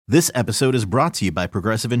This episode is brought to you by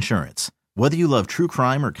Progressive Insurance. Whether you love true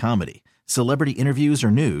crime or comedy, celebrity interviews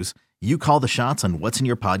or news, you call the shots on what's in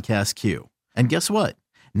your podcast queue. And guess what?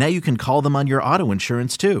 Now you can call them on your auto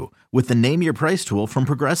insurance too with the Name Your Price tool from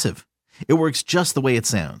Progressive. It works just the way it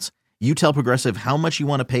sounds. You tell Progressive how much you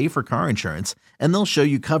want to pay for car insurance, and they'll show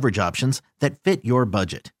you coverage options that fit your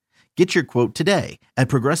budget. Get your quote today at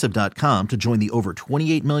Progressive.com to join the over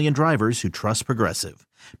 28 million drivers who trust Progressive.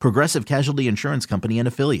 Progressive Casualty Insurance Company and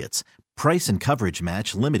Affiliates. Price and coverage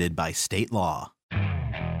match limited by state law.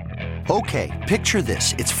 Okay, picture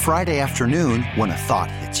this. It's Friday afternoon when a thought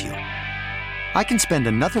hits you. I can spend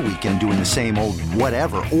another weekend doing the same old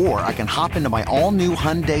whatever, or I can hop into my all-new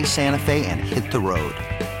Hyundai Santa Fe and hit the road.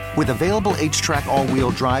 With available H-Track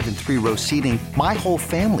all-wheel drive and 3-row seating, my whole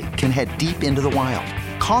family can head deep into the wild.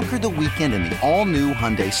 Conquer the weekend in the all-new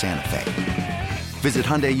Hyundai Santa Fe. Visit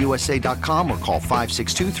HyundaiUSA.com or call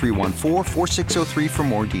 562-314-4603 for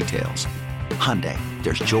more details. Hyundai,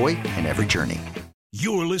 there's joy in every journey.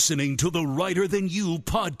 You're listening to the Writer Than You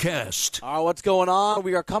podcast. All right, what's going on?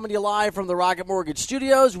 We are coming to you live from the Rocket Mortgage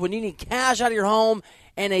Studios. When you need cash out of your home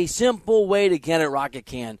and a simple way to get it, Rocket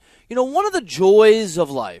can. You know, one of the joys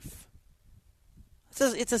of life,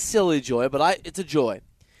 it's a silly joy, but it's a joy,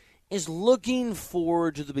 is looking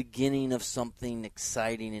forward to the beginning of something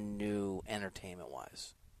exciting and new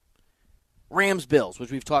entertainment-wise. Rams-Bills, which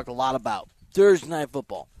we've talked a lot about. Thursday Night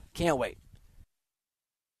Football. Can't wait.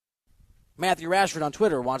 Matthew Rashford on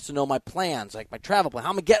Twitter wants to know my plans, like my travel plan.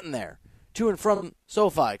 How am I getting there? To and from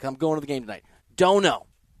SoFi, because I'm going to the game tonight. Don't know.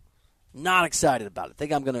 Not excited about it.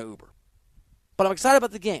 Think I'm going to Uber. But I'm excited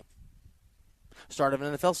about the game. Start of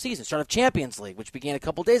an NFL season. Start of Champions League, which began a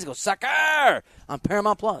couple days ago. Sucker! On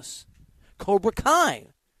Paramount Plus. Cobra Kai,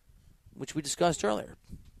 which we discussed earlier.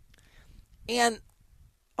 And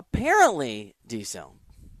apparently, D-Cell,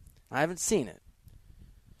 I haven't seen it,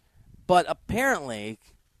 but apparently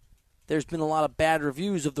there's been a lot of bad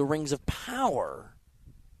reviews of the Rings of Power,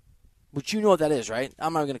 which you know what that is, right?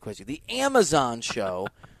 I'm not going to quiz you. The Amazon show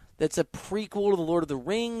that's a prequel to The Lord of the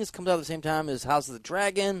Rings, comes out at the same time as House of the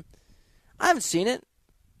Dragon. I haven't seen it,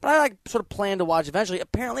 but I sort of plan to watch eventually.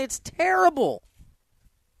 Apparently it's terrible.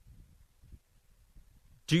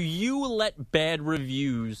 Do you let bad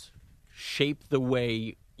reviews shape the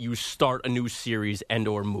way you start a new series and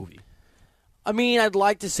or movie? I mean, I'd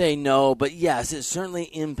like to say no, but yes, it certainly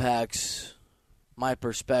impacts my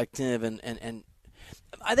perspective. And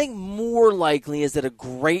I think more likely is that a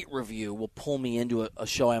great review will pull me into a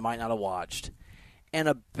show I might not have watched. And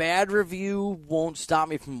a bad review won't stop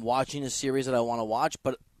me from watching a series that I want to watch,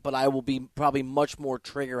 but I will be probably much more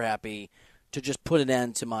trigger-happy to just put an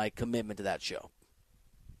end to my commitment to that show.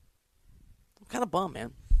 I'm kind of bummed,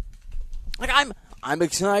 man. Like, I'm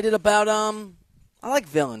excited about, I like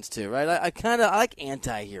villains too, right? I like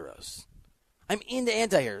anti-heroes. I'm into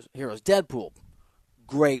anti-heroes. Deadpool,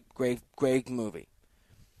 great movie.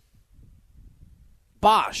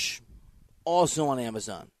 Bosch, also on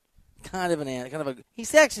Amazon.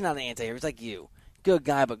 He's actually not an anti-hero. He's like you, good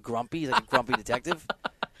guy but grumpy. He's like a grumpy detective.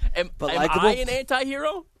 Am likable. I an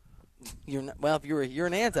anti-hero? You're not, well, if you're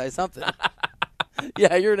an anti something.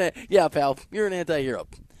 Yeah, pal, you're an anti-hero.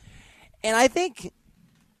 And I think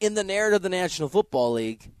in the narrative of the National Football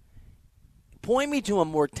League, point me to a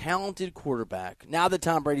more talented quarterback, now that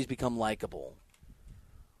Tom Brady's become likable,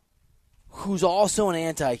 who's also an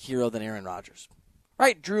anti-hero than Aaron Rodgers.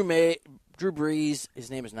 Right? Drew Brees, his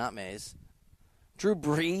name is not Mays. Drew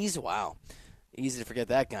Brees, wow. Easy to forget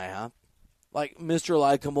that guy, huh? Like Mr.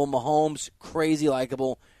 Likeable, Mahomes, crazy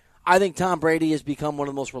likable. I think Tom Brady has become one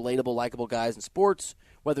of the most relatable, likable guys in sports,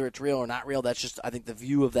 whether it's real or not real. That's just, I think, the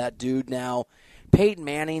view of that dude now. Peyton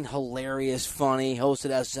Manning, hilarious, funny, hosted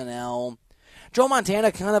SNL. Joe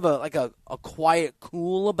Montana, kind of a quiet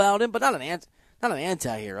cool about him, but not an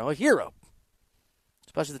anti-hero, a hero.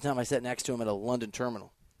 Especially the time I sat next to him at a London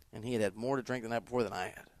terminal, and he had more to drink the night before than I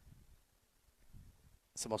had.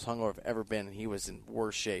 It's the most hungover I've ever been, and he was in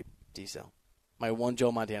worse shape, D-Cell. My one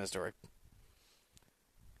Joe Montana story.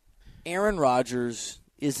 Aaron Rodgers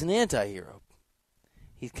is an anti-hero.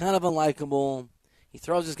 He's kind of unlikable. He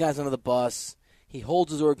throws his guys under the bus. He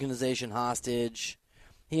holds his organization hostage.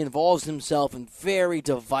 He involves himself in very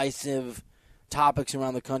divisive topics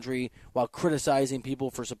around the country while criticizing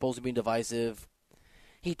people for supposedly being divisive.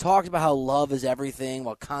 He talks about how love is everything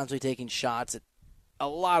while constantly taking shots at a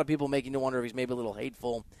lot of people, making you wonder if he's maybe a little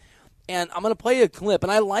hateful. And I'm going to play a clip,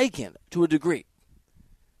 and I like him to a degree.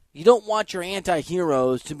 You don't want your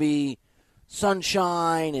anti-heroes to be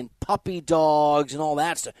sunshine and puppy dogs and all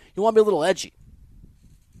that stuff. You want to be a little edgy.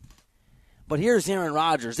 But here's Aaron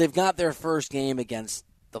Rodgers. They've got their first game against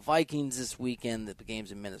the Vikings this weekend. The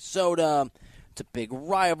game's in Minnesota. It's a big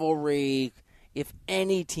rivalry. If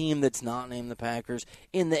any team that's not named the Packers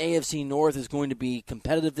in the AFC North is going to be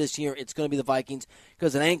competitive this year, it's going to be the Vikings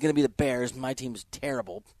because it ain't going to be the Bears. My team's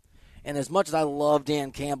terrible. And as much as I love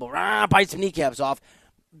Dan Campbell, bite some kneecaps off,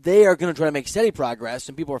 they are going to try to make steady progress,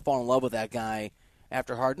 and people are falling in love with that guy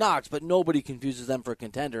after Hard Knocks, but nobody confuses them for a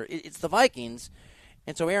contender. It's the Vikings.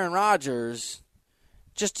 And so Aaron Rodgers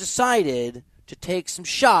just decided to take some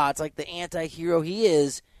shots, like the anti-hero he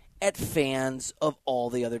is, at fans of all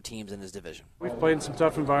the other teams in his division. We've played in some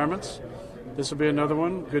tough environments. This will be another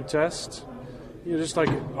one, good test. Just like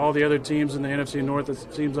all the other teams in the NFC North,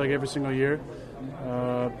 it seems like every single year.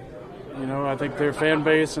 I think their fan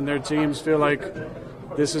base and their teams feel like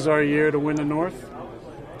this is our year to win the North.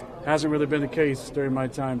 Hasn't really been the case during my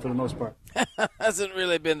time for the most part. Hasn't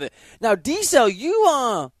really been the. Now, D-Cell,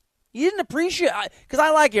 you didn't appreciate, because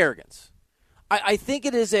I like arrogance. I think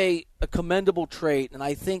it is a commendable trait, and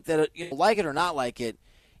I think that, like it or not like it,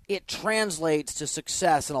 it translates to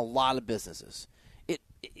success in a lot of businesses.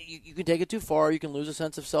 You can take it too far. You can lose a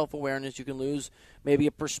sense of self-awareness. You can lose maybe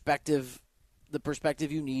the perspective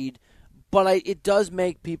you need. But it does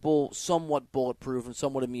make people somewhat bulletproof and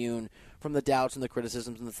somewhat immune from the doubts and the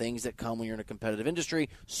criticisms and the things that come when you're in a competitive industry,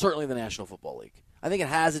 certainly the National Football League. I think it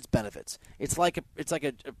has its benefits. It's like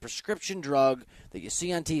a prescription drug that you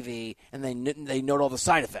see on TV, and they note all the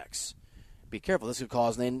side effects. Be careful, this could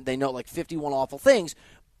cause, and they note like 51 awful things,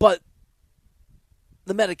 but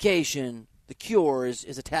the medication, the cure,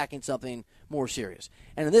 is attacking something more serious.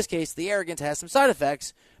 And in this case, the arrogance has some side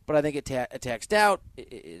effects, but I think it attacks doubt,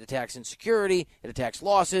 it attacks insecurity, it attacks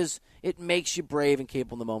losses. It makes you brave and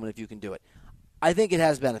capable in the moment if you can do it. I think it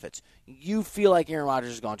has benefits. You feel like Aaron Rodgers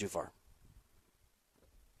has gone too far.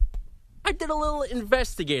 I did a little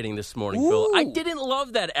investigating this morning, Ooh. Bill. I didn't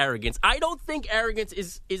love that arrogance. I don't think arrogance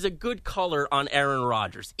is a good color on Aaron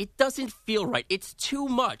Rodgers. It doesn't feel right. It's too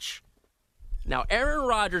much. Now, Aaron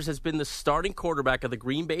Rodgers has been the starting quarterback of the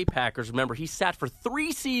Green Bay Packers. Remember, he sat for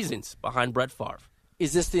 3 seasons behind Brett Favre.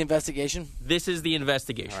 Is this the investigation? This is the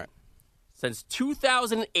investigation. All right. Since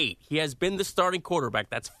 2008, he has been the starting quarterback.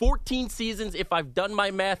 That's 14 seasons. If I've done my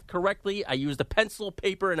math correctly, I used a pencil,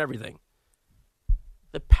 paper, and everything.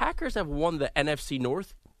 The Packers have won the NFC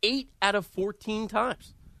North 8 out of 14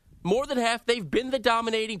 times. More than half, they've been the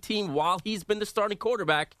dominating team while he's been the starting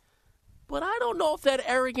quarterback. But I don't know if that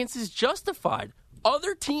arrogance is justified.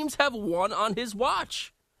 Other teams have won on his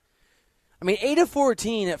watch. I mean, 8 of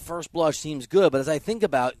 14 at first blush seems good, but as I think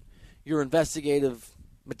about your investigative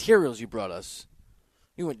materials you brought us,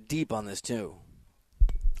 you went deep on this too.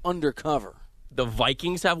 Undercover. The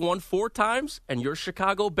Vikings have won 4 times, and your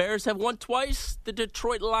Chicago Bears have won twice. The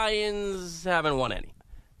Detroit Lions haven't won any.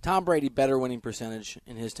 Tom Brady, better winning percentage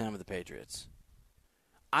in his time with the Patriots.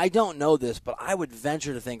 I don't know this, but I would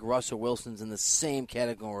venture to think Russell Wilson's in the same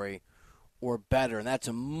category or better, and that's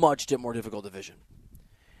a much more difficult division.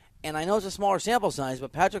 And I know it's a smaller sample size,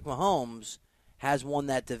 but Patrick Mahomes has won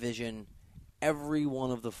that division every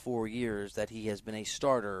one of the 4 years that he has been a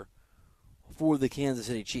starter for the Kansas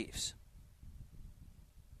City Chiefs.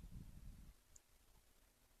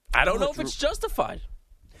 I don't know if it's justified.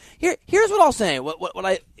 Here's what I'll say.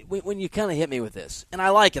 When you kind of hit me with this, and I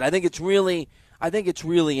like it. I think it's really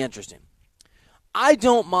interesting. I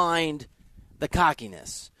don't mind the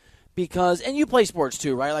cockiness because, and you play sports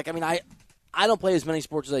too, right? Like, I mean, I don't play as many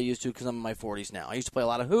sports as I used to because I'm in my 40s now. I used to play a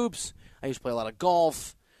lot of hoops. I used to play a lot of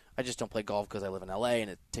golf. I just don't play golf because I live in L.A.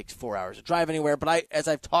 and it takes 4 hours to drive anywhere. But as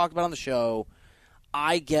I've talked about on the show,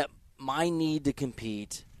 I get my need to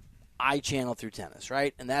compete. I channel through tennis,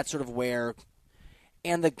 right? And that's sort of where –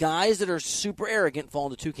 and the guys that are super arrogant fall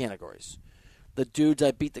into 2 categories. The dudes I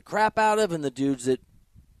beat the crap out of and the dudes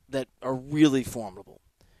that are really formidable.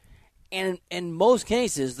 And in most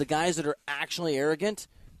cases, the guys that are actually arrogant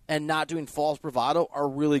and not doing false bravado are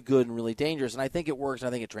really good and really dangerous. And I think it works and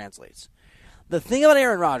I think it translates. The thing about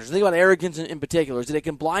Aaron Rodgers, the thing about arrogance in particular, is that it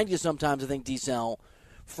can blind you sometimes, I think, D-Cell,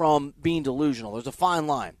 from being delusional. There's a fine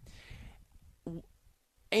line.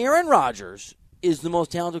 Aaron Rodgers is the most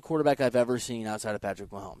talented quarterback I've ever seen outside of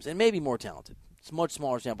Patrick Mahomes, and maybe more talented. It's a much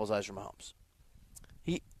smaller sample size for Mahomes.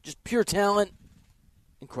 He just pure talent,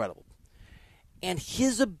 incredible. And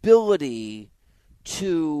his ability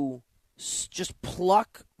to just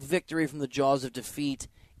pluck victory from the jaws of defeat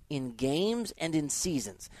in games and in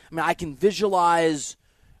seasons. I mean, I can visualize,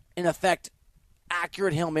 in effect,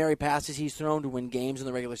 accurate Hail Mary passes he's thrown to win games in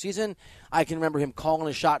the regular season. I can remember him calling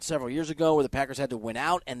a shot several years ago where the Packers had to win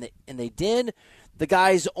out, and they did. The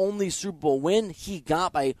guy's only Super Bowl win he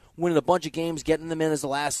got by winning a bunch of games, getting them in as the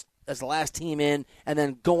last as the last team in, and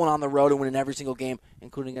then going on the road and winning every single game,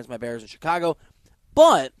 including against my Bears in Chicago.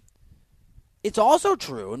 But it's also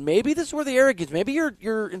true, and maybe this is where the arrogance, maybe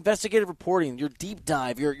your investigative reporting, your deep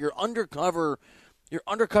dive, your undercover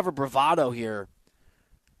bravado here.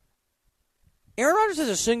 Aaron Rodgers has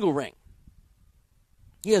a single ring.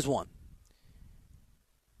 He has one.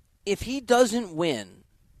 If he doesn't win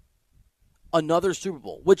another Super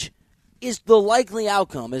Bowl, which is the likely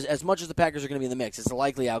outcome, as much as the Packers are going to be in the mix, it's the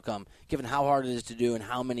likely outcome, given how hard it is to do and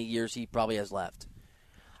how many years he probably has left.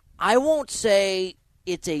 I won't say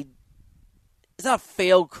it's not a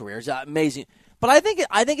failed career. It's not amazing. But I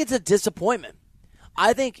think it's a disappointment.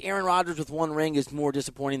 I think Aaron Rodgers with one ring is more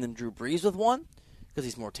disappointing than Drew Brees with one because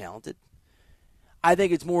he's more talented. I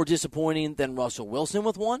think it's more disappointing than Russell Wilson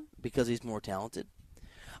with one because he's more talented.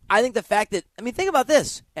 I think the fact that, think about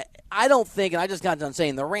this. I don't think, and I just got done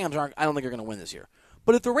saying the Rams I don't think are going to win this year.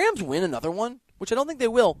 But if the Rams win another one, which I don't think they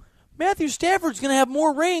will, Matthew Stafford's going to have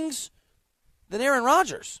more rings than Aaron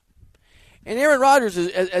Rodgers. And Aaron Rodgers,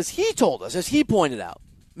 as he told us, as he pointed out,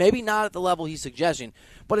 maybe not at the level he's suggesting,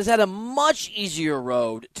 but has had a much easier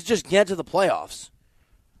road to just get to the playoffs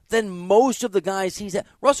than most of the guys he's had.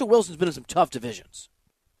 Russell Wilson's been in some tough divisions.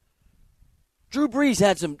 Drew Brees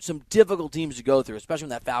had some difficult teams to go through, especially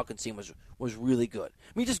when that Falcons team was really good.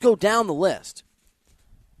 Just go down the list.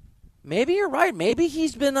 Maybe you're right. Maybe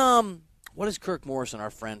he's been, what is Kirk Morrison, our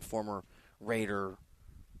friend, former Raider,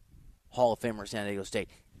 Hall of Famer at San Diego State?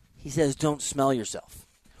 He says, don't smell yourself,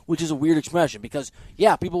 which is a weird expression because,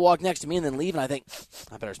 yeah, people walk next to me and then leave, and I think,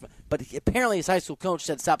 I better smell. But apparently his high school coach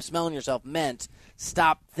said stop smelling yourself meant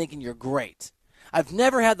stop thinking you're great. I've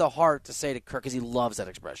never had the heart to say to Kirk, because he loves that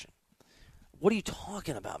expression, what are you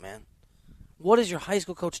talking about, man? What is your high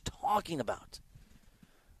school coach talking about?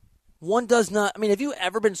 One does not, have you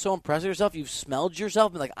ever been so impressed with yourself you've smelled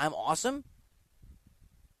yourself and been like, I'm awesome?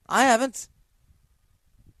 I haven't.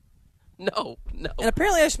 No. And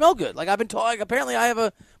apparently I smell good. Like I've been told, apparently I have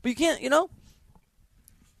but you can't,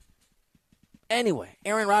 Anyway,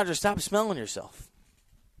 Aaron Rodgers, stop smelling yourself.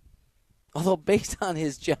 Although based on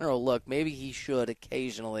his general look, maybe he should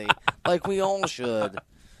occasionally, like we all should,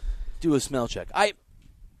 do a smell check. I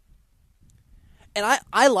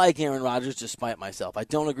like Aaron Rodgers despite myself. I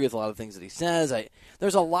don't agree with a lot of things that he says.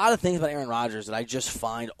 There's a lot of things about Aaron Rodgers that I just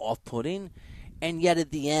find off-putting, and yet at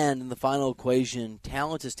the end, in the final equation,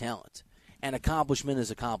 talent is talent, and accomplishment is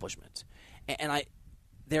accomplishment. And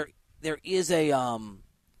there is a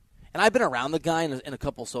and I've been around the guy in a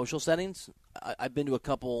couple social settings. I've been to a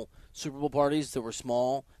couple Super Bowl parties that were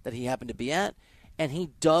small that he happened to be at, and he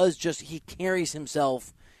carries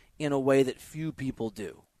himself in a way that few people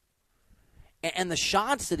do. And the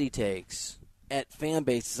shots that he takes at fan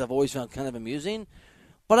bases I've always found kind of amusing.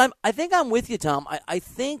 But I think I'm with you, Tom. I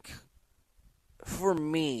think for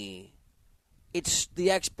me, it's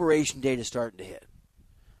the expiration date is starting to hit.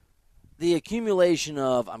 The accumulation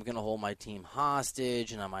of I'm going to hold my team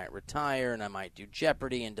hostage and I might retire and I might do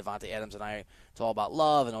Jeopardy and Davante Adams and I, it's all about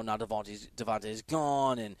love and now Davante's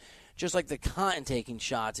gone and just like the taking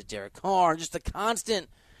shots at Derek Carr, just the constant.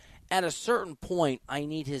 At a certain point, I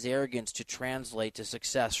need his arrogance to translate to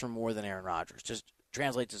success for more than Aaron Rodgers. Just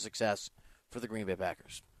translate to success for the Green Bay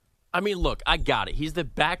Packers. Look, I got it. He's the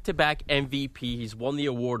back-to-back MVP. He's won the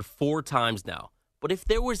award 4 times now. But if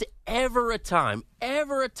there was ever a time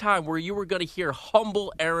where you were going to hear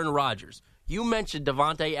humble Aaron Rodgers, you mentioned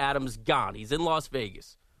Davante Adams gone. He's in Las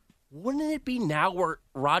Vegas. Wouldn't it be now where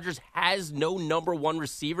Rodgers has no number one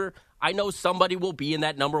receiver? I know somebody will be in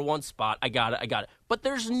that number one spot. I got it. But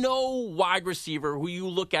there's no wide receiver who you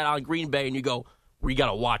look at on Green Bay and you go, we got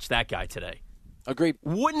to watch that guy today. Agreed.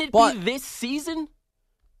 Wouldn't it be this season?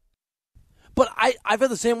 But I feel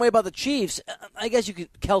the same way about the Chiefs. I guess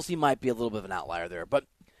Kelsey might be a little bit of an outlier there. And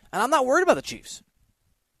I'm not worried about the Chiefs.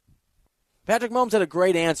 Patrick Mahomes had a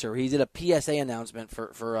great answer. He did a PSA announcement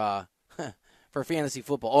for fantasy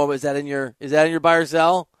football. Oh, is that in your buy or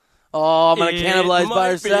sell? Oh, I'm going to cannibalize buy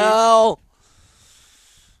or sell.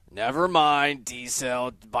 Never mind,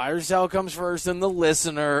 D-Cell. Buy or sell comes first in the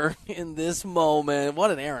listener in this moment.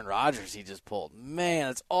 What an Aaron Rodgers he just pulled. Man,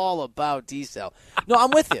 it's all about D-Cell. No,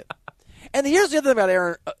 I'm with you. And here's the other thing about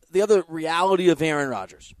Aaron, the other reality of Aaron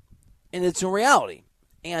Rodgers. And it's a reality.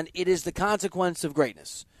 And it is the consequence of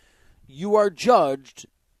greatness. You are judged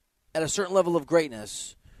at a certain level of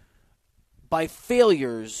greatness by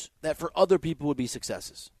failures that for other people would be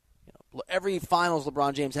successes. Every finals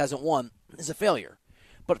LeBron James hasn't won is a failure.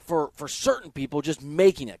 But for certain people, just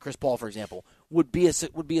making it, Chris Paul, for example, would be a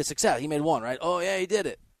success. He made one, right? Oh, yeah, he did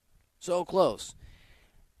it. So close.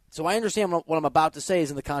 So I understand what I'm about to say is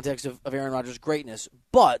in the context of Aaron Rodgers' greatness.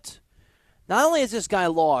 But Not only has this guy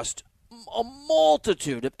lost a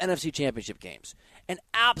multitude of NFC Championship games, an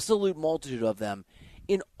absolute multitude of them,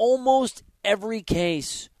 in almost every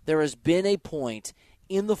case there has been a point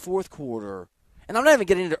in the fourth quarter, and I'm not even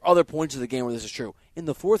getting into other points of the game where this is true, in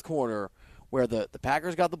the fourth quarter where the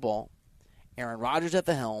Packers got the ball, Aaron Rodgers at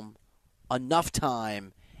the helm, enough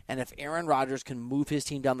time, and if Aaron Rodgers can move his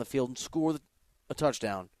team down the field and score a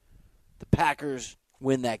touchdown, the Packers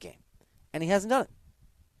win that game. And he hasn't done it.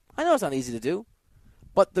 I know it's not easy to do,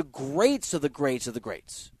 but the greats of the greats of the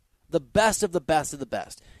greats, the best of the best of the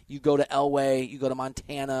best. You go to Elway, you go to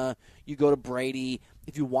Montana, you go to Brady.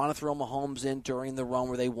 If you want to throw Mahomes in during the run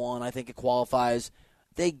where they won, I think it qualifies.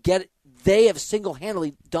 They have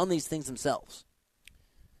single-handedly done these things themselves.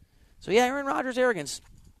 So yeah, Aaron Rodgers' arrogance,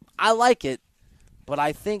 I like it, but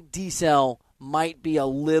I think D-Cell might be a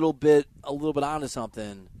little bit onto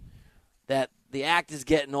something, that the act is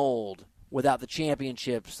getting old without the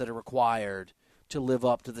championships that are required to live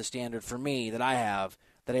up to the standard for me that I have,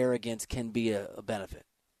 that arrogance can be a benefit.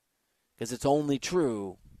 Because it's only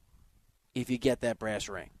true if you get that brass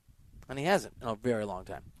ring. And he hasn't in a very long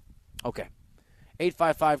time. Okay.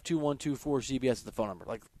 855-212-4CBS is the phone number.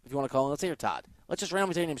 Like, if you want to call in, let's say you're Todd. Let's just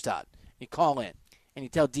randomly say your name's Todd. You call in, and you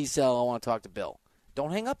tell D-Cell I want to talk to Bill.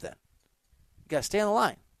 Don't hang up then. You got to stay on the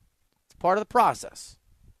line. It's part of the process.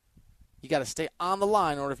 You got to stay on the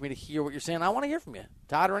line in order for me to hear what you're saying. I want to hear from you,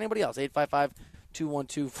 Todd or anybody else.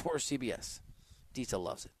 855-212-4CBS. D-Cell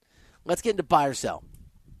loves it. Let's get into buy or sell.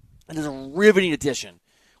 And there's a riveting edition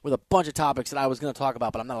with a bunch of topics that I was going to talk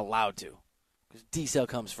about, but I'm not allowed to, because D-Cell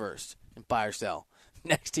comes first in buy or sell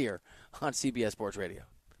next year on CBS Sports Radio.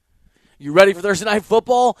 You ready for Thursday Night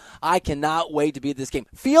Football? I cannot wait to be at this game.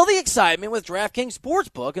 Feel the excitement with DraftKings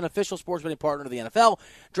Sportsbook, an official sports betting partner of the NFL.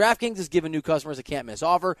 DraftKings has given new customers a can't-miss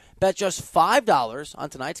offer. Bet just $5 on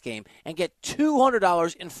tonight's game and get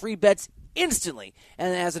 $200 in free bets instantly.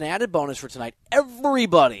 And as an added bonus for tonight,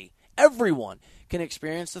 everyone can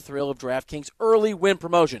experience the thrill of DraftKings early win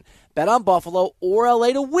promotion. Bet on Buffalo or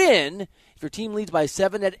LA to win. If your team leads by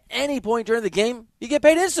 7 at any point during the game, you get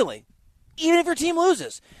paid instantly, even if your team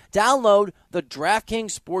loses. Download the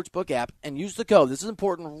DraftKings Sportsbook app and use the code, this is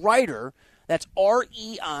important, REITER. That's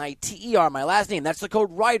REITER, my last name. That's the code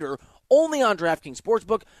REITER. Only on DraftKings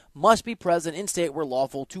Sportsbook. Must be present in state where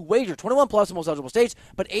lawful to wager. 21 plus in most eligible states,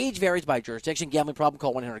 but age varies by jurisdiction. Gambling problem,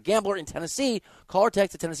 call 1-800-GAMBLER. In Tennessee, call or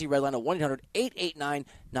text the Tennessee Red Line at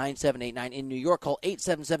 1-800-889-9789. In New York, call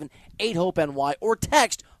 877-8-HOPE-NY or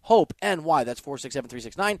text HOPE-NY. That's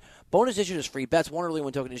 467-369. Bonus issued as free bets. One early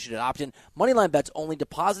win token issued at opt-in. Moneyline bets only.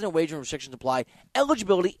 Deposit and wagering restrictions apply.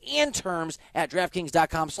 Eligibility and terms at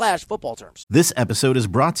DraftKings.com/football terms. This episode is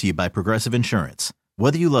brought to you by Progressive Insurance.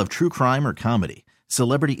 Whether you love true crime or comedy,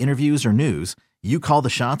 celebrity interviews or news, you call the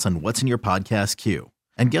shots on what's in your podcast queue.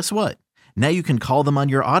 And guess what? Now you can call them on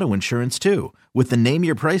your auto insurance too with the Name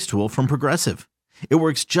Your Price tool from Progressive. It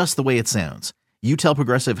works just the way it sounds. You tell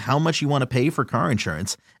Progressive how much you want to pay for car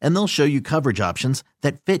insurance, and they'll show you coverage options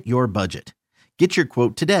that fit your budget. Get your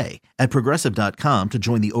quote today at Progressive.com to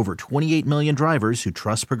join the over 28 million drivers who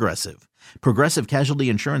trust Progressive. Progressive Casualty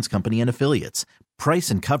Insurance Company and Affiliates. Price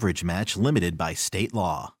and coverage match limited by state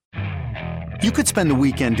law. You could spend the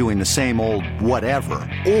weekend doing the same old whatever,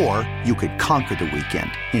 or you could conquer the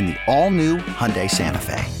weekend in the all-new Hyundai Santa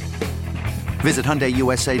Fe. Visit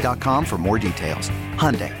HyundaiUSA.com for more details.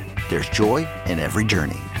 Hyundai, there's joy in every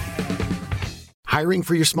journey. Hiring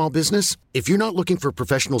for your small business? If you're not looking for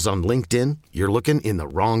professionals on LinkedIn, you're looking in the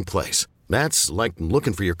wrong place. That's like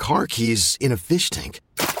looking for your car keys in a fish tank.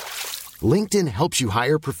 LinkedIn helps you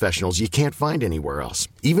hire professionals you can't find anywhere else,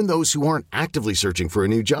 even those who aren't actively searching for a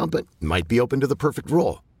new job but might be open to the perfect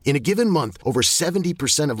role. In a given month, over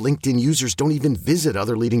 70% of LinkedIn users don't even visit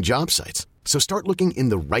other leading job sites. So start looking in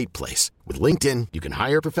the right place. With LinkedIn, you can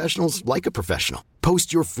hire professionals like a professional.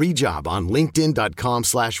 Post your free job on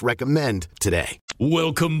linkedin.com/recommend today.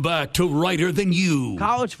 Welcome back to Writer Than You.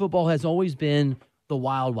 College football has always been the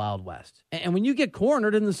wild, wild west. And when you get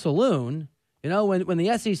cornered in the saloon, you know, when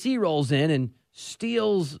the SEC rolls in and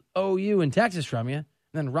steals OU and Texas from you, and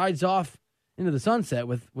then rides off into the sunset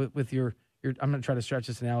with your I'm going to try to stretch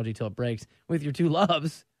this analogy till it breaks, with your two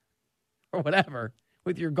loves or whatever,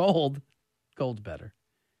 with your gold's better.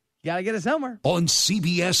 You got to get it somewhere. On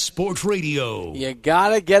CBS Sports Radio. You got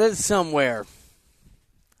to get it somewhere.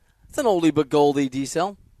 It's an oldie but goldie,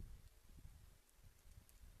 D-Cell.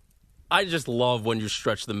 I just love when you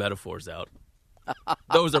stretch the metaphors out.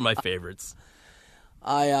 Those are my favorites.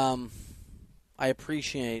 I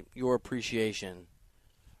appreciate your appreciation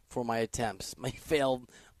for my attempts, my failed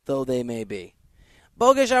though they may be.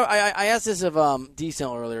 Bogish, I asked this of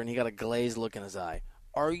D-Cell earlier, and he got a glazed look in his eye.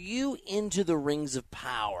 Are you into the Rings of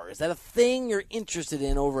Power? Is that a thing you're interested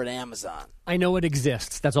in over at Amazon? I know it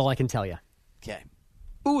exists. That's all I can tell you. Okay.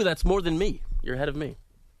 Ooh, that's more than me. You're ahead of me.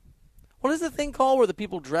 What is the thing called where the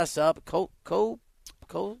people dress up?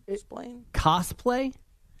 Explain? Cosplay?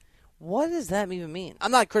 What does that even mean?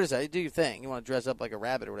 I'm not criticizing. Do your thing. You want to dress up like a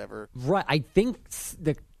rabbit or whatever. Right. I think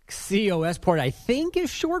the COS part, I think, is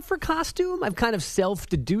short for costume. I've kind of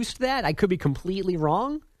self-deduced that. I could be completely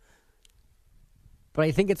wrong. But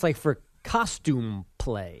I think it's like for costume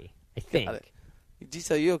play, I think.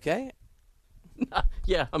 Diesel, you okay?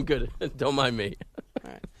 Yeah, I'm good. Don't mind me.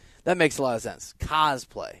 All right. That makes a lot of sense.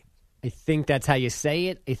 Cosplay. I think that's how you say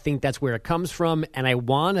it. I think that's where it comes from. And I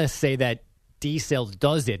want to say that D-Cell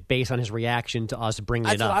does it based on his reaction to us bringing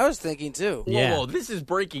it up. That's what I was thinking, too. Whoa, this is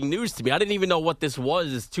breaking news to me. I didn't even know what this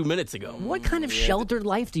was 2 minutes ago. What kind of sheltered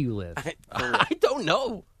life do you live? I don't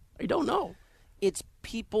know. It's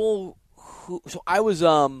people who... So I was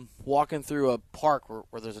walking through a park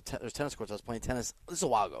where there's tennis courts. I was playing tennis. This is a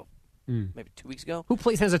while ago. Maybe 2 weeks ago. Who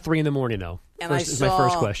plays tennis at 3 a.m, though? And is my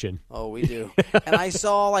first question. Oh, we do. And I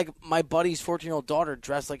saw, like, my buddy's 14-year-old daughter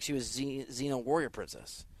dressed like she was Xena Warrior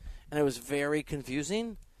Princess. And it was very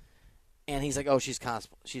confusing. And he's like, oh, she's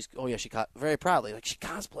cosplay. Very proudly. Like, she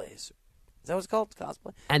cosplays. Is that what it's called?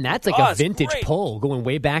 Cosplay? And that's like a vintage poll going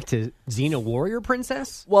way back to Xena Warrior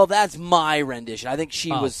Princess? Well, that's my rendition. I think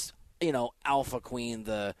she was, Alpha Queen,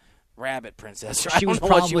 the rabbit princess. She was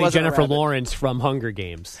probably Jennifer Lawrence from Hunger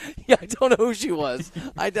Games. Yeah, I don't know who she was.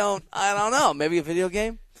 I don't know. Maybe a video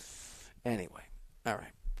game? Anyway. All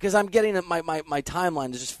right. Because I'm getting my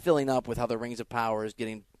timeline is just filling up with how the Rings of Power is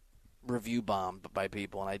getting review bombed by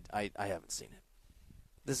people, and I haven't seen it.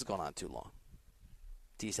 This has gone on too long.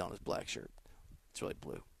 D-Cell in his black shirt. It's really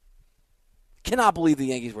blue. Cannot believe the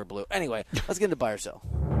Yankees wear blue. Anyway, let's get into buy or sell.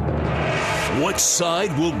 What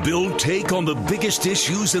side will Bill take on the biggest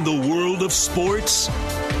issues in the world of sports?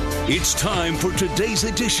 It's time for today's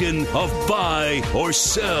edition of Buy or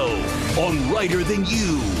Sell on Righter Than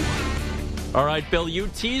You. All right, Bill, you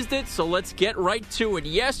teased it, so let's get right to it.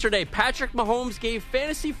 Yesterday, Patrick Mahomes gave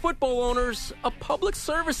fantasy football owners a public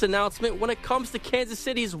service announcement when it comes to Kansas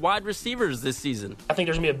City's wide receivers this season. I think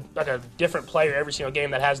there's going to be a different player every single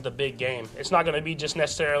game that has the big game. It's not going to be just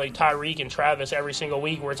necessarily Tyreek and Travis every single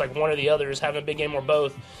week where it's like one or the other is having a big game or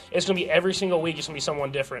both. It's going to be every single week it's going to be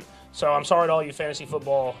someone different. So I'm sorry to all you fantasy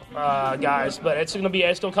football guys, but it's going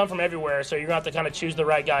to come from everywhere, so you're going to have to kind of choose the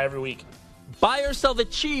right guy every week. Buy or sell, the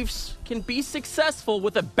Chiefs can be successful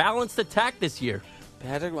with a balanced attack this year.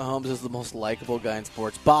 Patrick Mahomes is the most likable guy in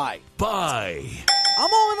sports. Buy.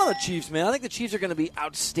 I'm all in on the Chiefs, man. I think the Chiefs are going to be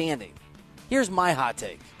outstanding. Here's my hot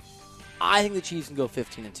take. I think the Chiefs can go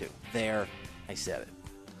 15-2. There, I said it.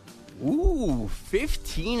 Ooh,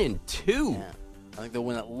 15-2. Yeah. I think they'll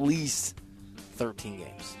win at least 13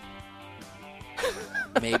 games.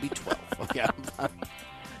 Maybe 12. Okay.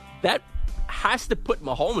 That has to put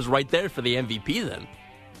Mahomes right there for the MVP then.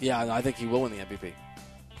 Yeah, I think he will win the MVP.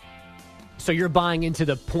 So you're buying into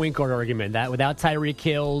the point guard argument that without Tyreek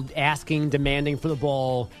Hill demanding for the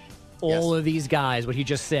ball, all of these guys, what he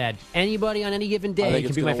just said, anybody on any given day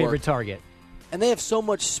can be my favorite target. And they have so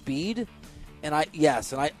much speed. And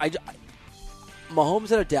Mahomes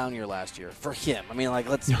had a down year last year for him. I mean,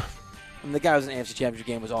 the guy was in the AFC Championship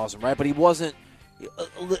game, was awesome, right? But he wasn't.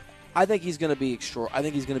 I think he's going to be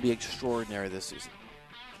extraordinary this season.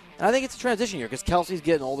 And I think it's a transition year because Kelsey's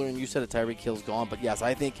getting older, and you said Tyreek Hill's gone. But, yes,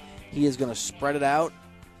 I think he is going to spread it out.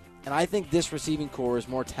 And I think this receiving core is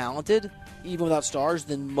more talented, even without stars,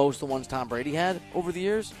 than most of the ones Tom Brady had over the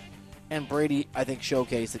years. And Brady, I think,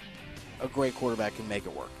 showcased that a great quarterback can make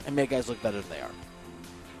it work and make guys look better than they are.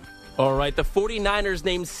 All right, the 49ers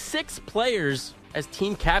named 6 players as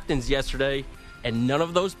team captains yesterday, and none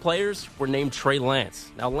of those players were named Trey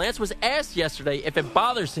Lance. Now, Lance was asked yesterday if it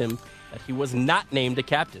bothers him that he was not named a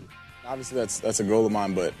captain. Obviously, that's a goal of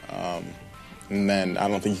mine, but man, I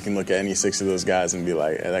don't think you can look at any 6 of those guys and be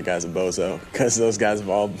like, hey, that guy's a bozo, because those guys have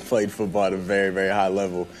all played football at a very, very high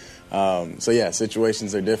level.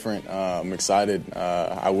 Situations are different. I'm excited.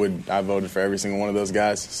 I voted for every single one of those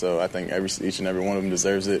guys, so I think each and every one of them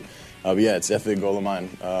deserves it. It's definitely a goal of mine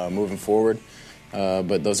moving forward.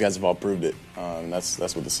 But those guys have all proved it. That's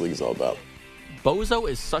what this league is all about. Bozo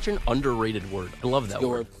is such an underrated word. I love that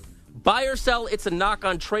word. Buy or sell, it's a knock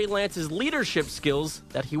on Trey Lance's leadership skills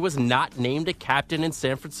that he was not named a captain in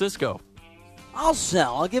San Francisco. I'll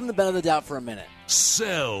sell. I'll give him the benefit of the doubt for a minute.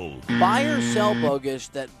 Sell. Buy or sell, Bogish,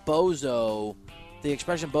 that Bozo, the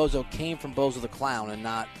expression Bozo came from Bozo the Clown and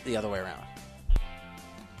not the other way around.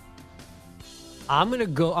 I'm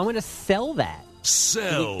going to sell that. Sell.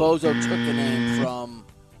 I think Bozo took the name from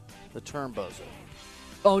the term Bozo.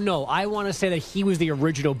 Oh, no. I want to say that he was the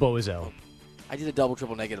original Bozo. I did a double,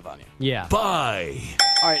 triple negative on you. Yeah. Buy.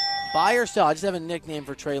 All right, buy or sell. I just have a nickname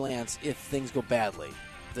for Trey Lance if things go badly.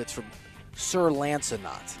 That's from Sir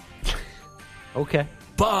Lanceanot. Okay.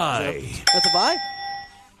 Buy. That's a buy?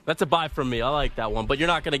 That's a buy from me. I like that one, but you're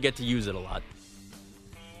not going to get to use it a lot.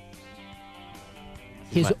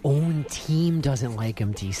 His own team doesn't like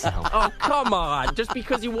him, D-Cell. Oh, come on. Just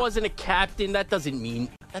because he wasn't a captain, that doesn't mean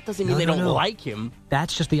they don't like him.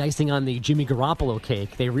 That's just the icing on the Jimmy Garoppolo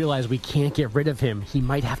cake. They realize we can't get rid of him. He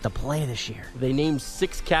might have to play this year. They named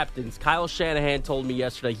 6 captains. Kyle Shanahan told me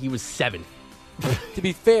yesterday he was 7th. To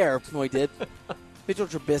be fair, no, he did. Mitchell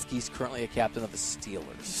Trubisky's currently a captain of the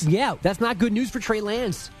Steelers. Yeah, that's not good news for Trey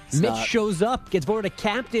Lance. Mitch shows up, gets voted a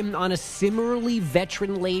captain on a similarly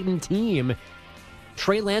veteran-laden team.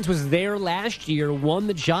 Trey Lance was there last year, won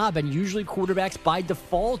the job, and usually quarterbacks by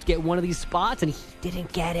default get one of these spots, and he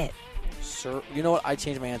didn't get it. Sir, you know what? I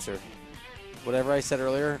changed my answer. Whatever I said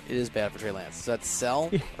earlier, it is bad for Trey Lance. Is that sell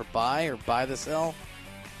or buy the sell?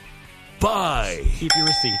 Buy. Keep your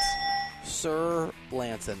receipts. Sir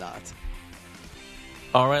Lanceanot.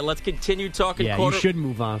 All right, let's continue talking you should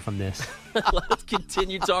move on from this. Let's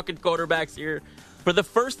continue talking quarterbacks here. For the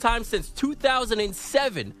first time since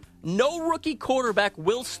 2007, no rookie quarterback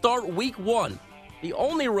will start week 1. The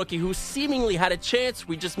only rookie who seemingly had a chance,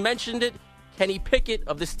 we just mentioned it, Kenny Pickett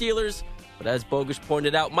of the Steelers. But as Bogusch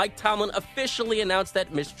pointed out, Mike Tomlin officially announced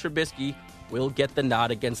that Mitch Trubisky will get the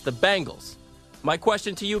nod against the Bengals. My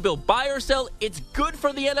question to you, Bill, buy or sell? It's good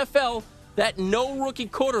for the NFL that no rookie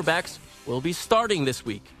quarterbacks will be starting this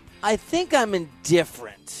week. I think I'm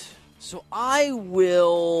indifferent. So I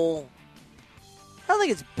don't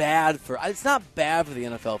think it's bad it's not bad for the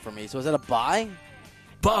NFL for me. So is that a buy?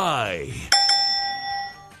 Buy.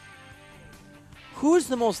 Who is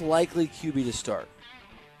the most likely QB to start?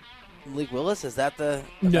 Malik Willis? Is that the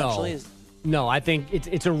No, I think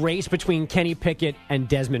it's a race between Kenny Pickett and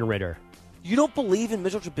Desmond Ridder. You don't believe in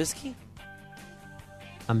Mitchell Trubisky?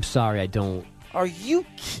 I'm sorry, I don't. Are you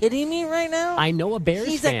kidding me right now? I know a Bears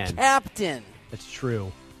fan. He's a captain. That's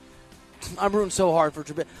true. I'm rooting so hard for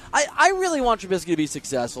Trubisky. I really want Trubisky to be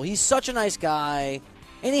successful. He's such a nice guy,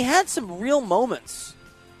 and he had some real moments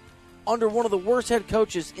under one of the worst head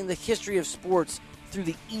coaches in the history of sports through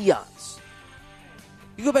the eons.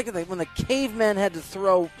 You go back to when the cavemen had to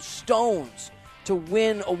throw stones to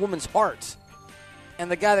win a woman's heart, and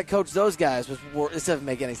the guy that coached those guys was. This doesn't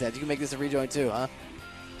make any sense. You can make this a rejoin too, huh?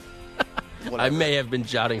 I may have been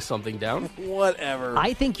jotting something down. Whatever.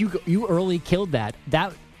 I think you early killed that.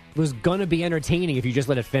 That was going to be entertaining if you just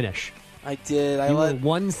let it finish. I did. You were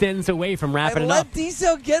one sentence away from wrapping it up. I let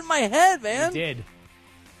D-Cell get in my head, man. You did.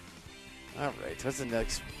 All right. What's the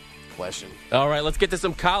next question? All right, let's get to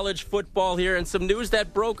some college football here and some news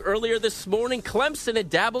that broke earlier this morning. Clemson and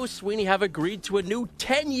Dabo Swinney have agreed to a new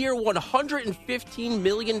 10-year, $115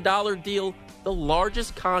 million deal, the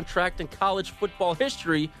largest contract in college football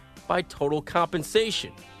history by total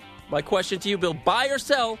compensation. My question to you, Bill, buy or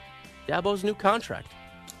sell Dabo's new contract?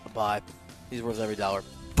 A buy. He's worth every dollar.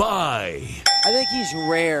 Buy. I think he's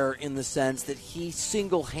rare in the sense that he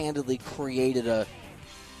single-handedly created a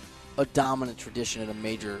dominant tradition at a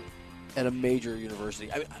major university.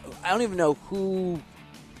 I don't even know who.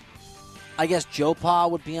 I guess Joe Pa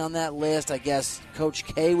would be on that list. I guess Coach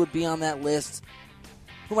K would be on that list.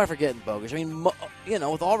 Who am I forgetting, Bogusch? I mean,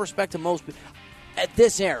 with all respect to most people, at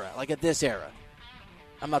this era,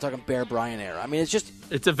 I'm not talking Bear Bryant era. I mean,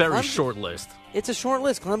 it's a very short list. It's a short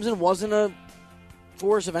list. Clemson wasn't a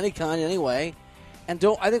force of any kind anyway. And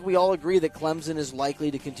I think we all agree that Clemson is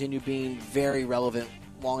likely to continue being very relevant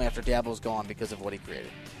long after Dabo's gone because of what he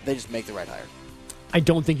created. They just make the right hire. I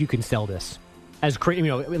don't think you can sell this unless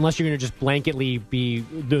you're going to just blanketly be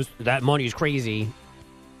that money is crazy.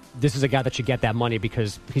 This is a guy that should get that money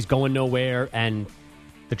because he's going nowhere and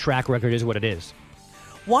the track record is what it is.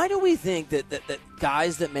 Why do we think that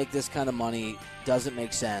guys that make this kind of money doesn't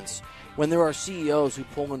make sense when there are CEOs who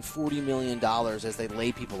pull in $40 million as they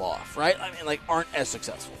lay people off, right? I mean, aren't as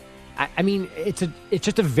successful. I mean, it's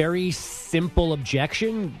just a very simple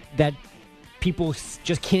objection that people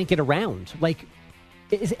just can't get around.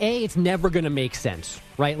 It's never going to make sense,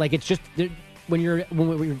 right? It's just when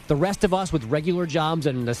the rest of us with regular jobs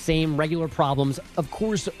and the same regular problems, of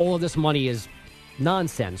course, all of this money is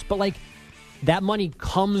nonsense. But that money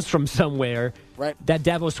comes from somewhere, right, that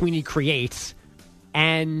Dabo Swinney creates,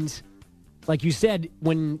 and like you said,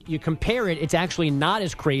 when you compare it, it's actually not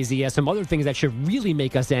as crazy as some other things that should really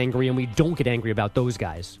make us angry, and we don't get angry about those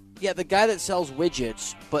guys. Yeah, the guy that sells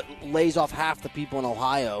widgets but lays off half the people in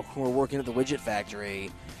Ohio who are working at the widget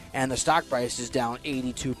factory, and the stock price is down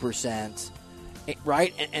 82%,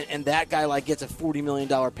 right? And that guy gets a $40 million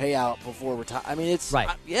payout before retire. I mean, it's right.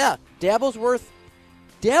 Dabo's worth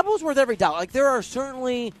every dollar. There are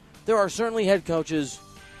certainly head coaches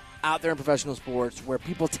out there in professional sports where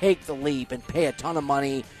people take the leap and pay a ton of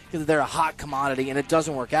money because they're a hot commodity and it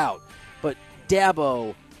doesn't work out. But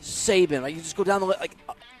Dabo, Saban, you just go down the list,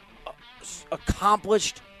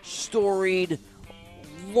 accomplished, storied,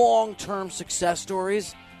 long-term success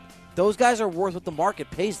stories. Those guys are worth what the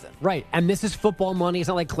market pays them. Right. And this is football money. It's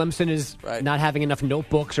not like Clemson is not having enough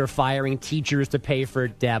notebooks or firing teachers to pay for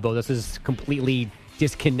Dabo. This is completely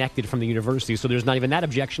disconnected from the university, so there's not even that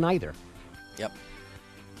objection either. Yep.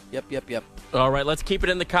 All right, let's keep it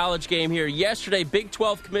in the college game here. Yesterday, Big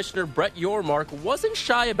 12 Commissioner Brett Yormark wasn't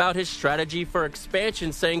shy about his strategy for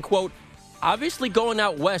expansion, saying, quote, obviously going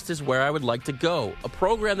out west is where I would like to go. A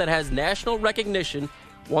program that has national recognition,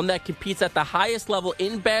 one that competes at the highest level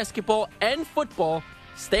in basketball and football,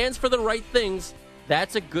 stands for the right things.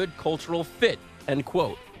 That's a good cultural fit, end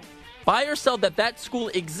quote. Buy or sell that school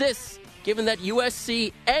exists, given that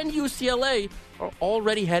USC and UCLA are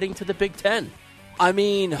already heading to the Big Ten. I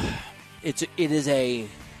mean, it is a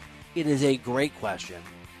great question.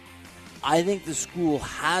 I think the school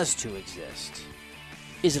has to exist.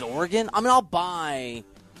 Is it Oregon? I mean, I'll buy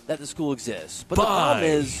that the school exists, but the problem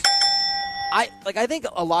is, I think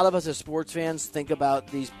a lot of us as sports fans think about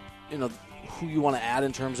these, who you want to add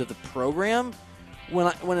in terms of the program.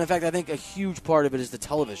 When in fact I think a huge part of it is the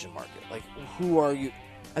television market. Like, who are you?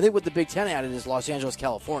 I think what the Big Ten added is Los Angeles,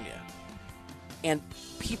 California. And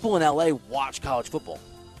people in LA watch college football,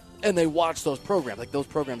 and they watch those programs. Like, those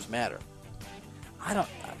programs matter.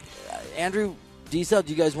 Andrew, D-Cell,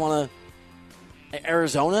 do you guys want to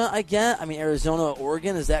Arizona? I get. I mean, Arizona,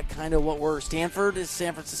 Oregon, is that kind of what we're? Stanford is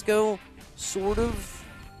San Francisco, sort of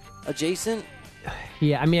adjacent.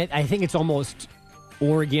 Yeah, I mean, I think it's almost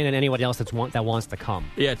Oregon and anyone else that wants to come.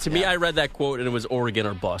 Yeah, to me, I read that quote and it was Oregon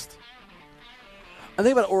or bust. The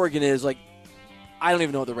thing about Oregon is, I don't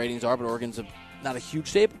even know what the ratings are, but Oregon's not a huge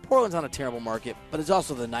state. But Portland's not a terrible market, but it's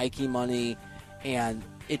also the Nike money, and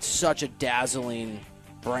it's such a dazzling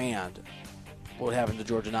brand. What happened to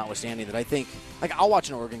Georgia notwithstanding, that I think, I'll watch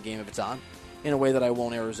an Oregon game if it's on, in a way that I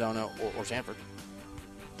won't Arizona or Stanford.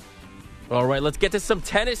 All right, let's get to some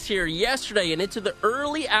tennis here. Yesterday and into the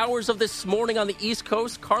early hours of this morning on the East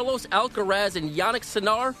Coast, Carlos Alcaraz and Yannick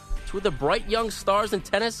Sinner, two of the bright young stars in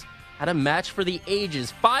tennis, had a match for the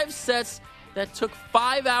ages. 5 sets that took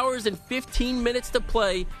 5 hours and 15 minutes to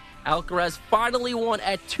play. Alcaraz finally won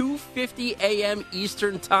at 2:50 a.m.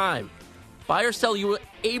 Eastern Time. Buy or sell, you were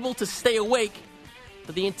able to stay awake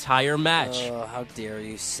for the entire match. Oh, how dare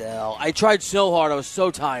you sell. I tried so hard. I was so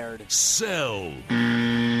tired. Sell.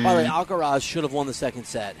 By the way, Alcaraz should have won the second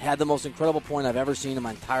set. Had the most incredible point I've ever seen in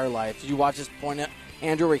my entire life. Did you watch this point,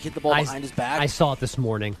 Andrew, where he hit the ball behind his back? I saw it this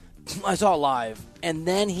morning. I saw it live. And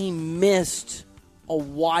then he missed a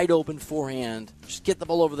wide-open forehand. Just get the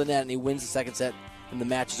ball over the net, and he wins the second set, and the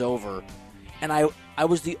match is over. And I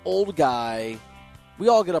was the old guy. We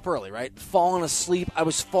all get up early, right? Falling asleep. I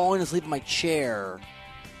was falling asleep in my chair,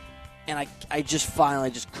 and I just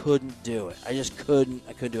finally couldn't do it. I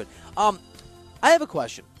couldn't do it. I have a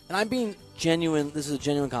question, and I'm being genuine. This is a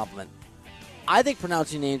genuine compliment. I think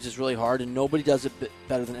pronouncing names is really hard, and nobody does it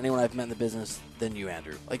better than anyone I've met in the business than you,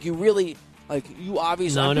 Andrew. You really, you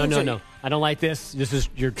obviously... No. I don't like this.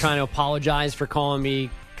 You're trying to apologize for calling me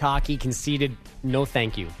cocky, conceited. No,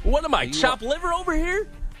 thank you. What am I, chopped liver over here?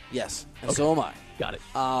 Yes, and so am I. Got it.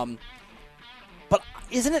 But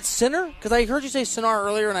isn't it Sinner? Because I heard you say Sinner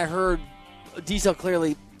earlier, and I heard Diesel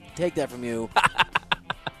clearly take that from you.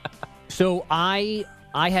 So I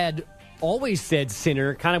had always said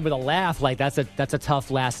Sinner, kind of with a laugh, like that's a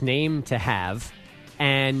tough last name to have.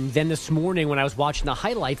 And then this morning when I was watching the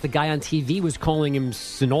highlights, the guy on TV was calling him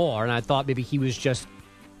Sinner, and I thought maybe he was just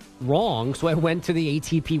wrong. So I went to the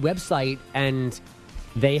ATP website, and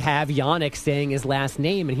they have Yannick saying his last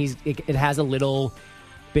name, and it has a little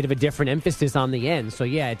bit of a different emphasis on the end. So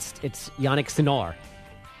yeah, it's Yannick Sinner.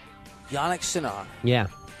 Yannick Sinner. Yeah.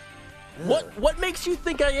 What makes you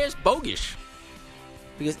think I asked Bogish?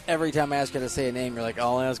 Because every time I ask you to say a name, you're like,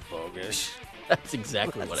 I'll ask Bogish. That's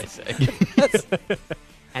exactly what I say.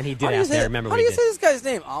 And he did ask that. Remember, how do you say this guy's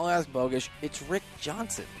name? I'll ask Bogish. It's Rick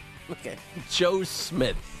Johnson. Okay. Joe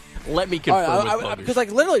Smith. Let me confirm because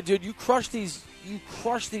literally, dude, you crush these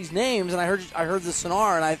names, and I heard the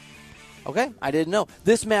Sinner, and I didn't know.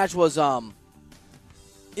 This match was I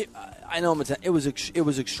know it was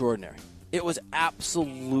extraordinary. It was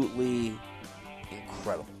absolutely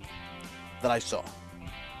incredible that I saw.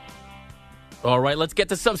 All right, let's get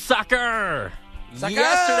to some soccer.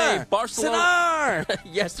 Yesterday,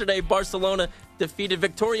 Barcelona defeated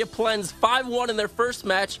Victoria Plens 5-1 in their first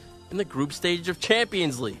match in the group stage of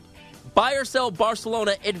Champions League. Buy or sell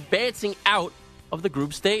Barcelona advancing out of the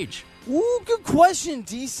group stage? Ooh, good question,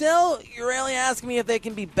 D-Cell. You're really asking me if they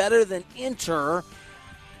can be better than Inter,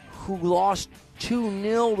 who lost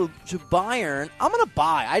 2-0 to Bayern. I'm going to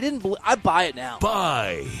buy. I buy it now.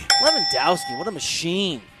 Buy. Lewandowski, what a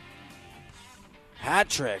machine. Hat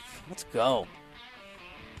trick. Let's go.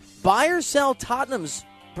 Buy or sell Tottenham's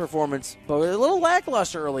performance, but a little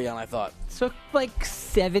lackluster early on, I thought. Took like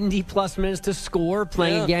 70-plus minutes to score,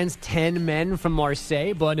 playing against 10 men from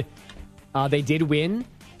Marseille, but they did win,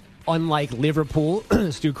 unlike Liverpool,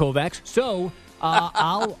 Stu Kovacs. So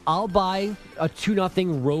I'll buy a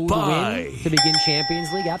 2-0 road win to begin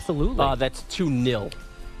Champions League. Absolutely. That's 2-0.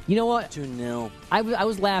 You know what? 2-0. I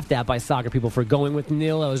was laughed at by soccer people for going with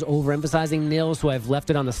nil. I was overemphasizing nil, so I've left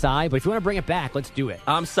it on the side. But if you want to bring it back, let's do it.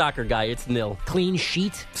 I'm soccer guy. It's 0. Clean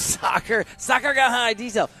sheet. Soccer guy,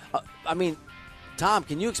 D-Cell. I mean, Tom,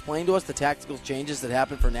 can you explain to us the tactical changes that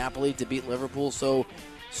happened for Napoli to beat Liverpool so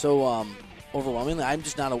overwhelmingly? I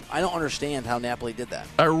don't understand how Napoli did that.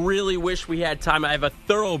 I really wish we had time. I have a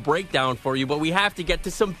thorough breakdown for you, but we have to get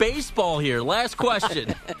to some baseball here. Last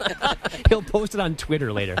question. He'll post it on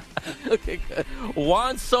Twitter later. Okay, good.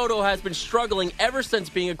 Juan Soto has been struggling ever since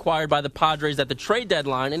being acquired by the Padres at the trade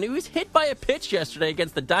deadline, and he was hit by a pitch yesterday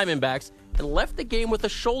against the Diamondbacks and left the game with a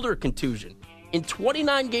shoulder contusion. In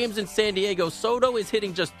 29 games in San Diego, Soto is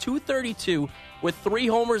hitting just .232 with 3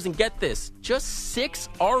 homers and, get this, just 6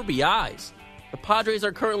 RBIs. The Padres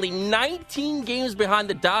are currently 19 games behind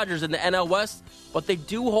the Dodgers in the NL West, but they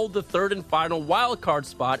do hold the third and final wild card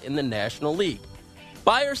spot in the National League.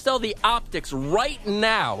 Buy or sell the optics right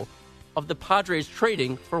now of the Padres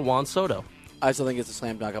trading for Juan Soto? I still think it's a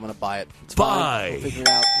slam dunk. I'm going to buy it. It's Buy. fine. We'll figure it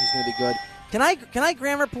out. He's going to be good. Can I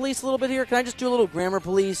grammar police a little bit here? Can I just do a little grammar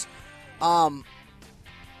police? I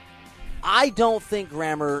don't think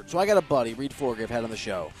grammar. So I got a buddy, Reed Forger, I've had on the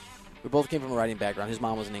show. We both came from a writing background. His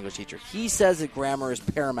mom was an English teacher. He says that grammar is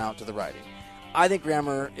paramount to the writing. I think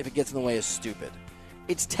grammar, if it gets in the way, is stupid.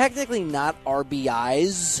 It's technically not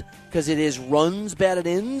RBIs because it is runs batted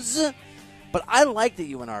ins, but I like that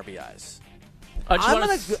you went RBIs.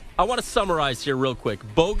 I want to summarize here real quick.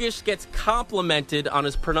 Bogish gets complimented on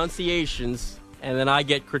his pronunciations, and then I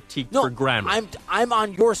get critiqued for grammar. I'm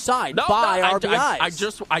on your side. Buy RBIs.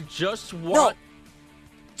 I just want.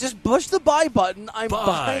 Just push the buy button. I'm Buy.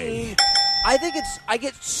 buying. I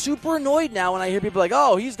get super annoyed now when I hear people like,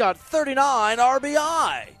 oh, he's got 39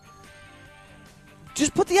 RBI.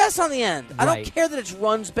 Just put the S on the end. I don't care that it's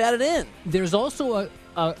runs batted in. There's also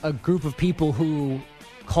a group of people who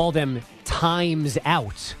call them times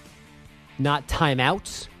out, not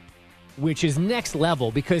timeouts, which is next level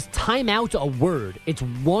because timeout's a word. It's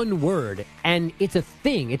one word, and it's a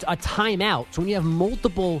thing. It's a timeout. So when you have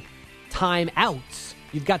multiple timeouts,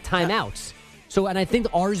 you've got timeouts. So, and I think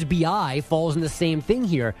RBI falls in the same thing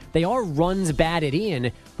here. They are runs batted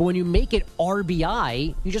in, but when you make it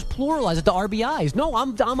RBI, you just pluralize it to RBIs. No,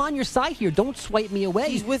 I'm on your side here. Don't swipe me away.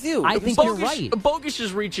 He's with you. I think you're right. Bogish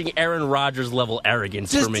is reaching Aaron Rodgers level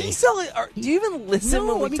arrogance for me. Do you even listen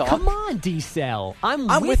when we talk? Come on, D-Cell. I'm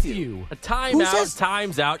with you. A timeout,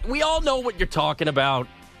 times out. We all know what you're talking about.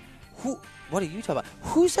 What are you talking about?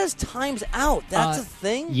 Who says time's out? That's a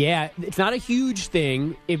thing? Yeah, it's not a huge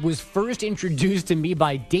thing. It was first introduced to me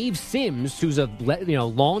by Dave Sims, who's a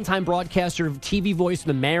longtime broadcaster, TV voice of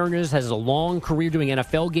the Mariners, has a long career doing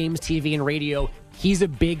NFL games, TV, and radio. He's a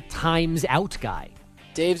big time's out guy.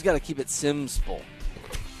 Dave's got to keep it Simsful.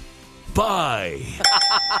 Buy.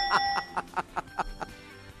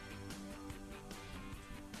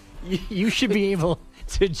 You should be able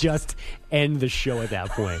to just end the show at that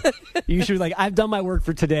point. You should be like, I've done my work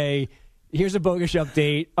for today. Here's a Bogish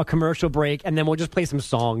update, a commercial break, and then we'll just play some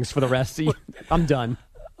songs for the rest of you. I'm done.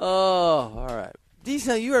 Oh, all right.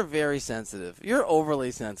 D-Cell, you are very sensitive. You're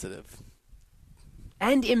overly sensitive.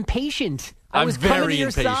 And impatient. I was coming to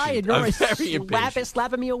your side. I'm very impatient.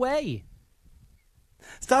 Slapping me away.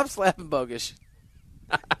 Stop slapping Bogish.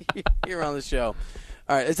 You're on the show.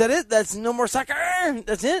 All right, is that it? That's no more soccer?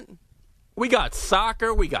 That's it? We got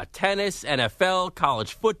soccer, we got tennis, NFL,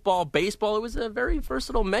 college football, baseball. It was a very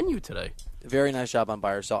versatile menu today. Very nice job on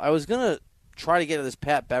buy or sell. I was going to try to get to this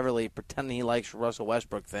Pat Beverly pretending he likes Russell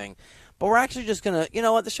Westbrook thing, but we're actually just going to, you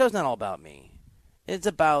know what, the show's not all about me. It's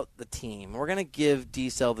about the team. We're going to give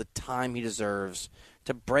D-Cell the time he deserves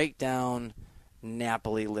to break down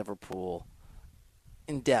Napoli-Liverpool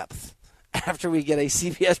in depth after we get a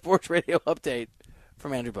CBS Sports Radio update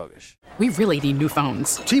from Andrew Bogusch. We really need new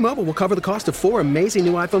phones. T-Mobile will cover the cost of 4 amazing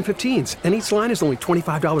new iPhone 15s, and each line is only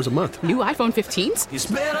 $25 a month. New iPhone 15s? It's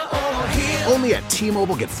better over here. Only at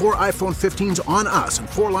T-Mobile, get 4 iPhone 15s on us and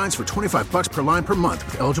 4 lines for $25 per line per month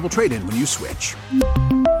with eligible trade-in when you switch.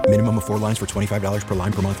 Minimum of 4 lines for $25 per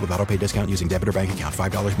line per month with autopay discount using debit or bank account.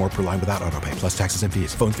 $5 more per line without autopay, plus taxes and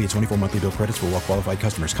fees. Phone fee at 24 monthly bill credits for well-qualified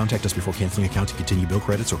customers. Contact us before canceling account to continue bill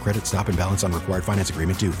credits or credit stop and balance on required finance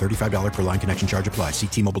agreement due. $35 per line connection charge applies. See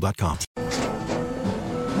T-Mobile.com.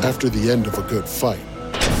 After the end of a good fight,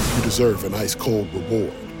 you deserve an ice-cold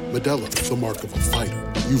reward. Modelo is the mark of a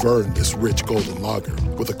fighter. You've earned this rich golden lager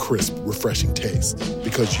with a crisp, refreshing taste.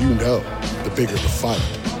 Because you know, the bigger the fight,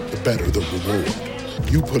 the better the reward.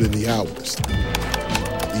 You put in the hours,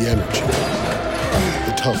 the energy,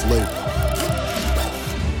 the tough labor.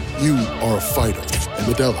 You are a fighter,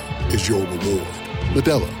 and Modelo is your reward.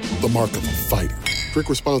 Modelo, the mark of a fighter. Drink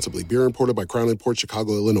responsibly. Beer imported by Crown Imports,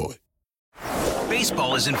 Chicago, Illinois.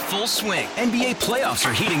 Baseball is in full swing. NBA playoffs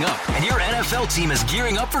are heating up, and your NFL team is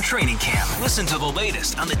gearing up for training camp. Listen to the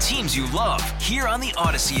latest on the teams you love here on the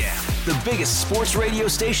Odyssey app. The biggest sports radio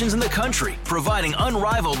stations in the country, providing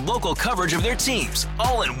unrivaled local coverage of their teams,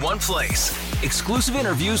 all in one place. Exclusive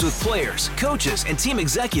interviews with players, coaches, and team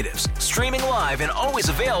executives, streaming live and always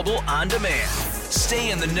available on demand.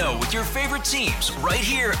 Stay in the know with your favorite teams right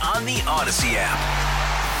here on the Odyssey app.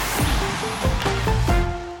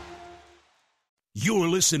 You're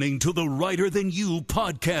listening to the Writer Than You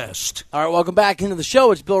podcast. All right, welcome back into the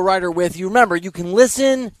show. It's Bill Ryder with you. Remember, you can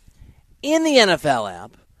listen in the NFL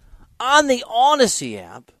app, on the Odyssey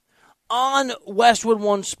app, on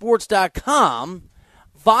WestwoodOneSports.com,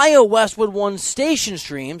 via Westwood One station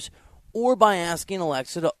streams, or by asking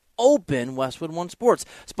Alexa to open Westwood One Sports.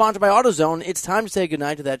 Sponsored by AutoZone, it's time to say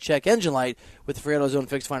goodnight to that check engine light. With the free AutoZone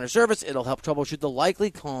Fix Finder service, it'll help troubleshoot the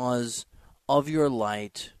likely cause of your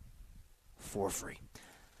light for free.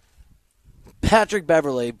 Patrick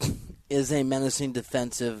Beverley is a menacing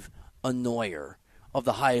defensive annoyer of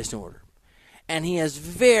the highest order. And he has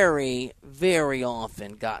very, very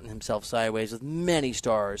often gotten himself sideways with many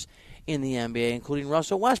stars in the NBA, including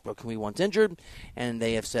Russell Westbrook, who he once injured, and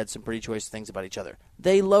they have said some pretty choice things about each other.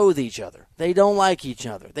 They loathe each other. They don't like each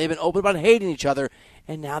other. They've been open about hating each other,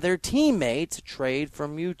 and now they're teammates. A trade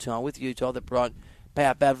from Utah that brought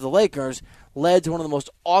Pat Bev to the Lakers led to one of the most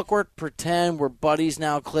awkward pretend we're buddies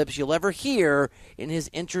now clips you'll ever hear in his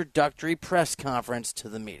introductory press conference to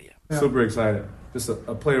the media. Super excited. Just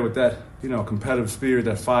a player with that, competitive spirit,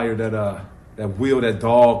 that fire, that will, that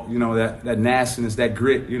dog, that nastiness, that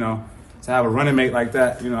grit, To have a running mate like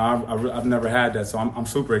that, I've never had that, so I'm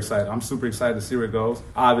super excited. I'm super excited to see where it goes.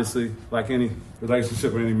 Obviously, like any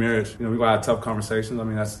relationship or any marriage, we gotta have tough conversations. I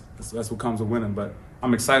mean, that's what comes with winning, but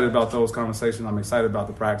I'm excited about those conversations. I'm excited about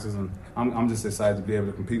the practice, and I'm just excited to be able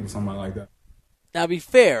to compete with somebody like that. Now, to be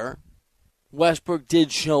fair, Westbrook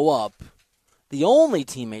did show up, the only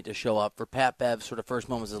teammate to show up for Pat Bev's sort of first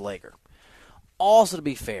moments as a Laker. Also, to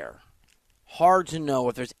be fair, hard to know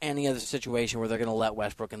if there's any other situation where they're going to let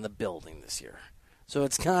Westbrook in the building this year. So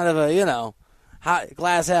it's kind of a,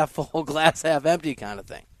 glass half full, glass half empty kind of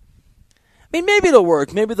thing. I mean, maybe it'll work.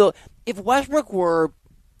 If Westbrook were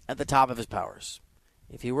at the top of his powers,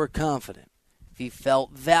 if he were confident, if he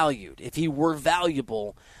felt valued, if he were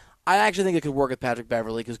valuable, I actually think it could work with Patrick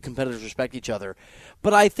Beverley because competitors respect each other.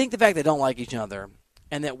 But I think the fact they don't like each other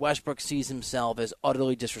and that Westbrook sees himself as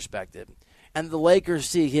utterly disrespected and the Lakers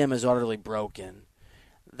see him as utterly broken,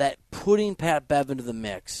 that putting Pat Bev into the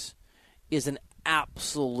mix is an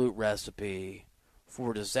absolute recipe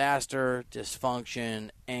for disaster, dysfunction,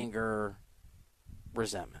 anger,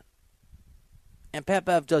 resentment. And Pat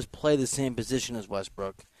Bev does play the same position as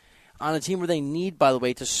Westbrook on a team where they need, by the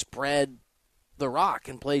way, to spread the rock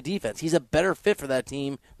and play defense. He's a better fit for that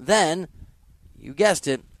team than, you guessed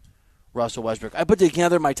it, Russell Westbrook. I put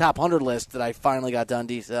together my top 100 list that I finally got done,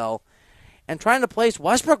 D-Cell, and trying to place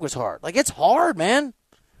Westbrook was hard. It's hard, man.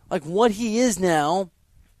 What he is now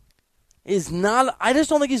is not, I just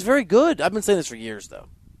don't think he's very good. I've been saying this for years, though.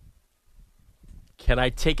 Can I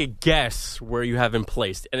take a guess where you have him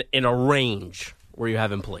placed, in a range where you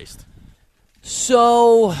have him placed?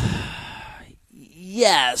 So,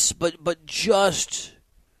 yes, but just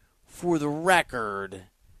for the record,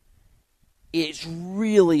 it's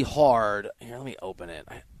really hard. Here, let me open it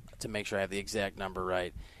to make sure I have the exact number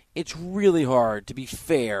right. It's really hard, to be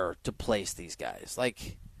fair, to place these guys.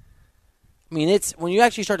 It's when you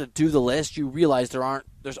actually start to do the list, you realize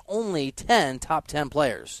there's only 10 top 10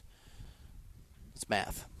 players. It's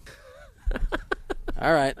math.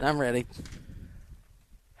 All right, I'm ready.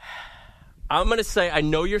 I'm going to say I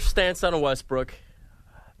know your stance on Westbrook.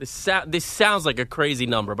 This sounds like a crazy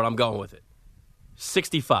number, but I'm going with it.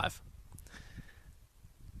 65.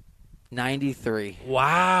 93.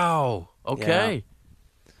 Wow. Okay.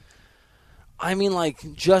 Yeah. I mean,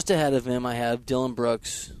 like, just ahead of him, I have Dylan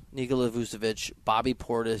Brooks, Nikola Vucevic, Bobby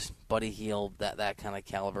Portis, Buddy Hield, that kind of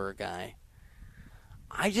caliber guy.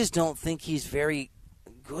 I just don't think he's very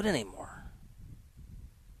good anymore.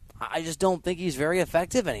 I just don't think he's very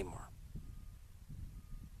effective anymore.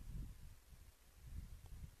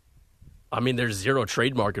 I mean, there's zero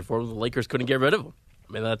trade market for him. The Lakers couldn't get rid of him.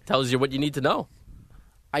 I mean, that tells you what you need to know.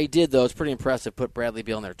 I did, though. It's pretty impressive. Put Bradley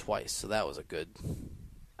Beal in there twice, so that was a good.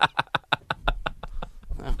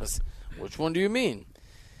 Which one do you mean?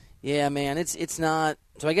 Yeah, man, it's not.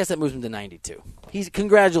 So I guess that moves him to 92.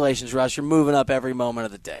 Congratulations, Russ. You're moving up every moment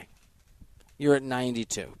of the day. You're at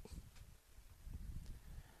 92.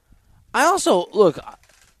 I also look.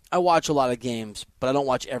 I watch a lot of games, but I don't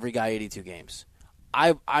watch every guy 82 games.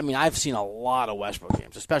 I mean, I've seen a lot of Westbrook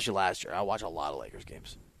games, especially last year. I watch a lot of Lakers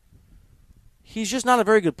games. He's just not a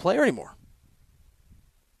very good player anymore.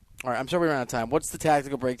 All right, I'm sorry we ran out of time. What's the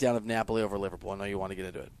tactical breakdown of Napoli over Liverpool? I know you want to get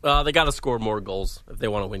into it. They got to score more goals if they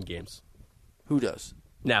want to win games. Who does?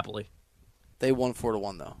 Napoli. They won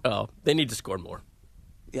 4-1, though. Oh, they need to score more.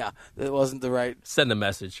 Yeah, that wasn't the right... Send a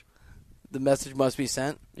message. The message must be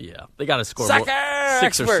sent? Yeah, they got to score more.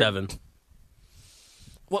 6 or 7.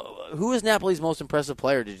 Well, who is Napoli's most impressive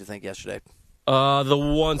player, did you think, yesterday? The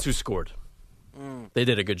ones who scored. They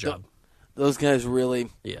did a good job. Those guys really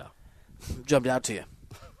jumped out to you.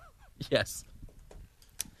 Yes.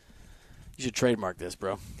 You should trademark this,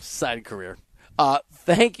 bro. Side career.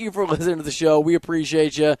 Thank you for listening to the show. We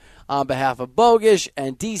appreciate you. On behalf of Bogish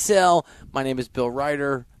and D-Cell, my name is Bill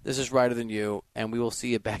Ryder. This is Ryder Than You, and we will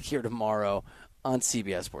see you back here tomorrow on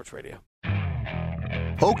CBS Sports Radio.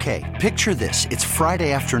 Okay, picture this. It's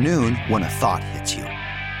Friday afternoon when a thought hits you.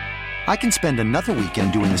 I can spend another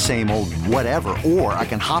weekend doing the same old whatever, or I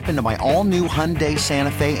can hop into my all-new Hyundai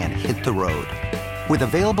Santa Fe and hit the road. With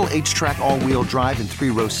available H-Track all-wheel drive and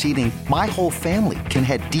 3-row seating, my whole family can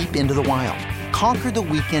head deep into the wild. Conquer the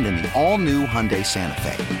weekend in the all-new Hyundai Santa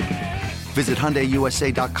Fe. Visit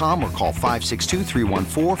HyundaiUSA.com or call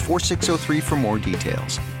 562-314-4603 for more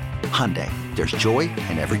details. Hyundai, there's joy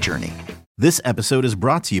in every journey. This episode is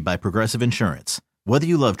brought to you by Progressive Insurance. Whether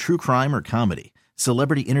you love true crime or comedy,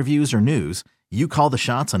 celebrity interviews or news, you call the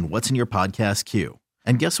shots on what's in your podcast queue.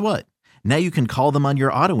 And guess what? Now you can call them on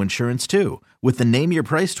your auto insurance too with the Name Your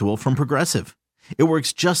Price tool from Progressive. It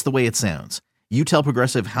works just the way it sounds. You tell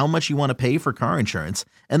Progressive how much you want to pay for car insurance,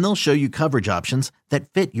 and they'll show you coverage options that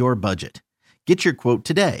fit your budget. Get your quote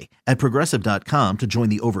today at Progressive.com to join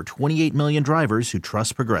the over 28 million drivers who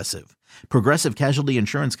trust Progressive. Progressive Casualty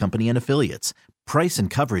Insurance Company and Affiliates. Price and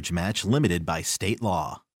coverage match limited by state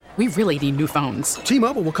law. We really need new phones.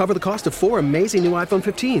 T-Mobile will cover the cost of 4 amazing new iPhone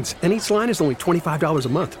 15s, and each line is only $25 a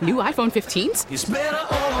month. New iPhone 15s? It's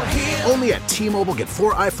better over here. Only at T-Mobile, get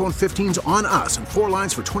 4 iPhone 15s on us and 4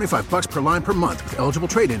 lines for $25 per line per month with eligible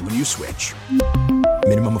trade-in when you switch.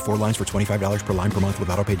 Minimum of 4 lines for $25 per line per month with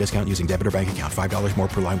autopay discount using debit or bank account. $5 more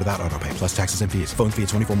per line without autopay, plus taxes and fees. Phone fee at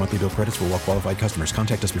 24 monthly bill credits for well-qualified customers.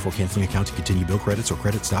 Contact us before canceling account to continue bill credits or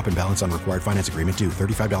credit stop and balance on required finance agreement due.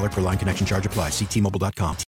 $35 per line connection charge applies. See T-Mobile.com.